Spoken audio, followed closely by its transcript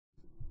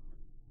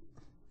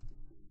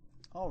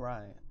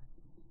Alright,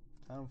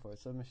 time for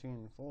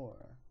Submachine 4.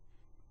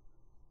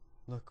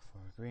 Look for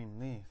a green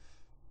leaf.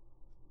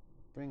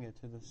 Bring it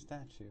to the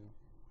statue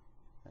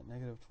at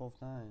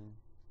 -12.9.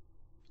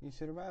 You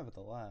should arrive at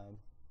the lab,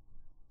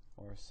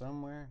 or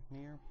somewhere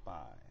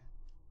nearby.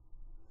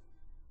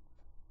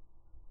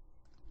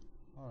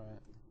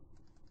 Alright.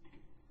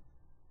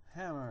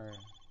 Hammer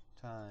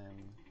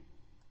time.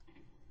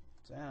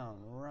 Down,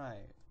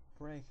 right.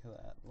 Break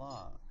that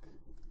lock.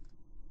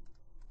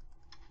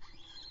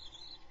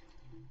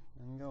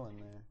 And go in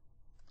there.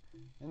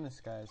 In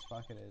this guy's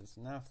pocket is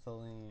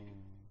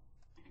naphthalene,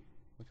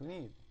 which we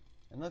need.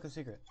 And look, a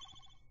secret.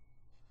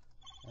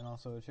 And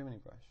also a chimney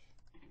brush.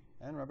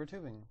 And rubber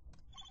tubing.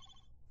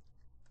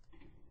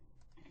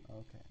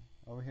 Okay.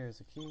 Over here is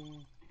a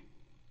key.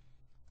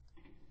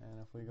 And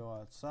if we go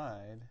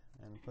outside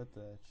and put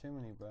the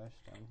chimney brush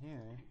down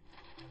here,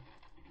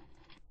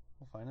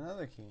 we'll find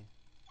another key.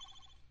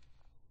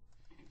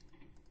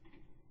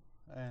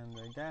 And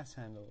a gas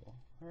handle.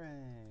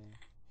 Hooray!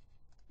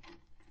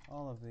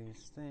 All of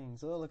these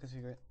things. Oh, look, a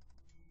secret.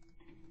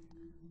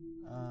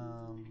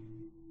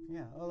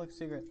 Yeah, oh, look, a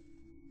secret.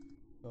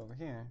 Go over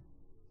here.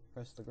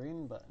 Press the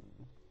green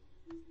button.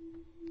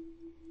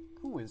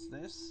 Who is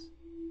this?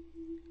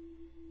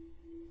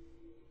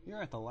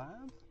 You're at the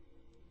lab?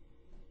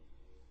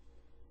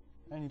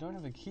 And you don't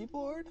have a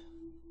keyboard?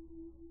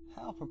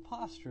 How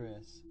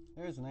preposterous.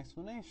 There's an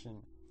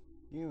explanation.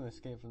 You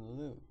escaped from the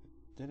loop,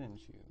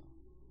 didn't you?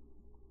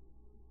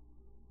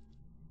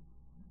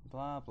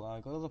 Blah blah,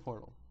 go to the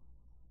portal.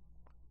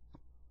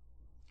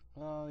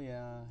 Oh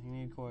yeah, you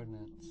need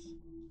coordinates.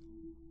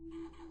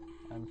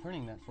 I'm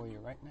printing that for you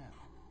right now.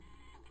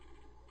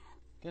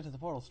 Get to the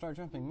portal, start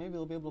jumping, maybe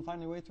you'll be able to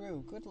find your way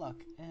through. Good luck,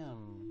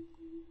 M.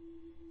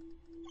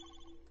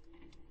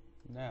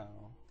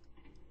 Now.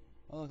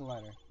 Oh, look, a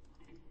lighter.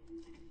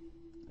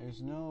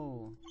 There's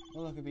no... Oh,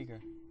 look, a beaker.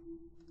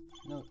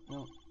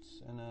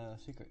 Notes, and a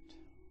secret.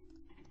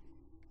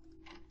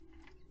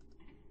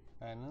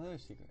 And another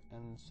secret,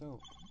 and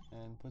soap.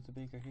 And put the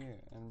beaker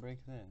here, and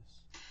break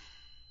this.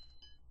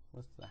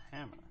 With the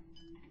hammer.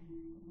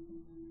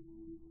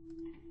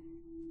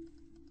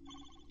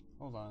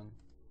 Hold on.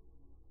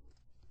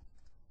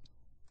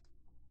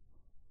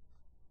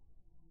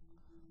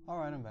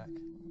 Alright, I'm back.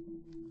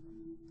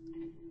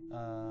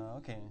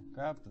 Okay,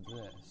 grab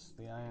this,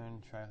 the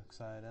iron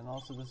trioxide, and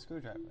also the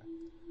screwdriver.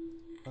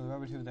 Put the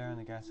rubber tube there and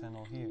the gas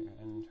handle here,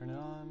 and turn it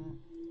on,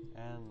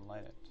 and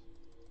light it.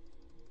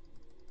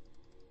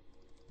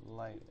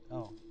 Light it.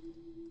 Oh.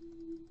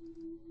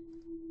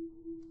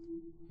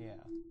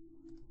 Yeah.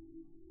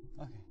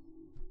 Okay.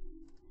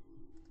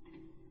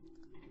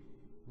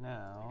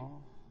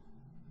 Now,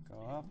 go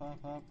up,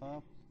 up, up,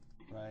 up,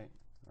 right,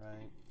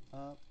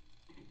 up,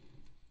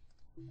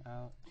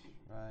 out,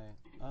 right,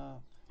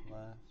 up,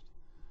 left,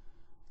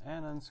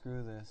 and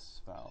unscrew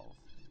this valve.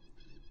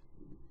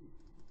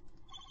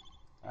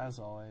 As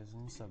always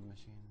in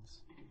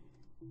submachines.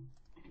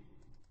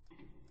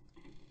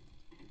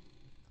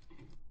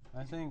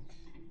 I think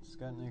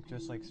Skutnik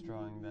just likes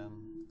drawing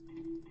them.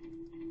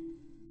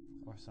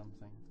 Or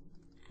something.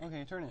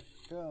 Okay, turn it.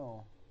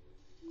 Go!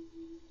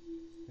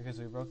 Because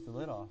we broke the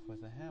lid off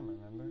with a hammer,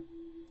 remember?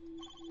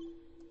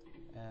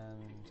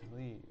 And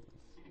leave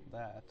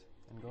that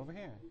and go over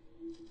here.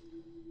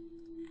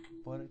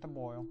 Put it to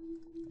boil.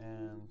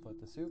 And put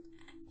the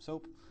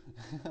soap,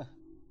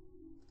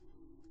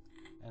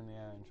 and the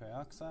iron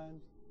trioxide,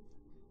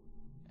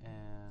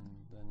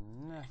 and the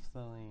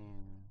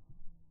naphthalene.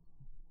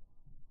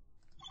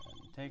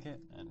 And take it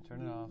and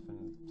turn it off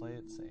and play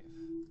it safe.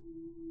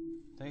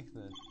 Take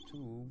the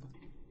tube,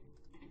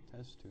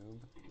 test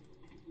tube,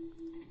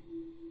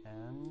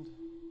 and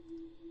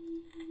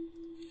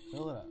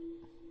fill it up.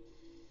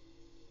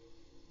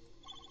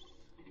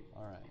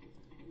 Alright.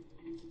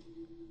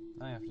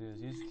 All you have to do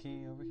is use the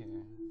key over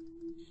here.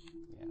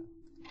 Yeah.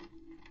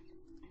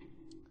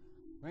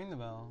 Ring the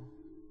bell.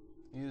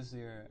 Use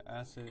your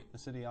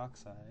acidic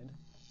oxide.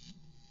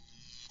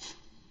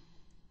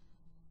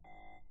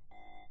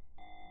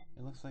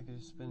 It looks like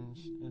it's been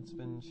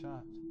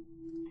shot.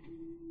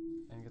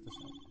 And get this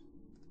up.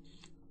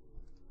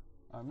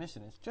 Our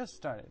mission is just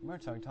started.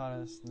 Murtaugh taught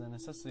us the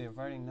necessity of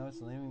writing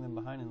notes and leaving them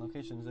behind in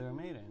locations they were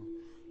made in.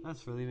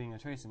 That's for leaving a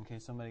trace in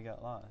case somebody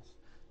got lost.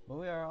 But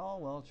we are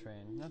all well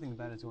trained. Nothing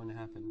bad is going to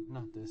happen.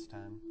 Not this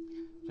time.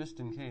 Just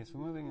in case,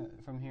 we're moving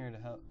from here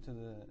to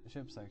the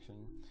ship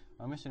section.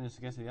 Our mission is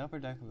to get to the upper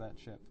deck of that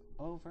ship.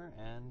 Over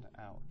and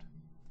out.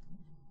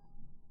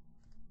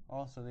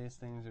 Also, these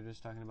things are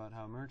just talking about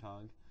how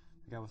Murtaugh,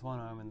 the guy with one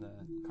arm and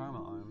the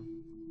Karma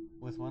arm,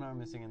 with one arm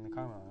missing and the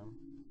Karma arm,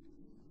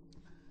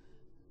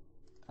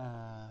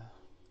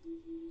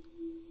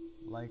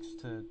 likes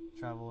to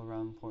travel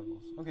around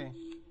portals. Okay,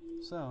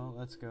 so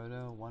let's go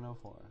to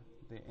 104,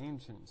 the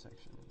ancient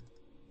section.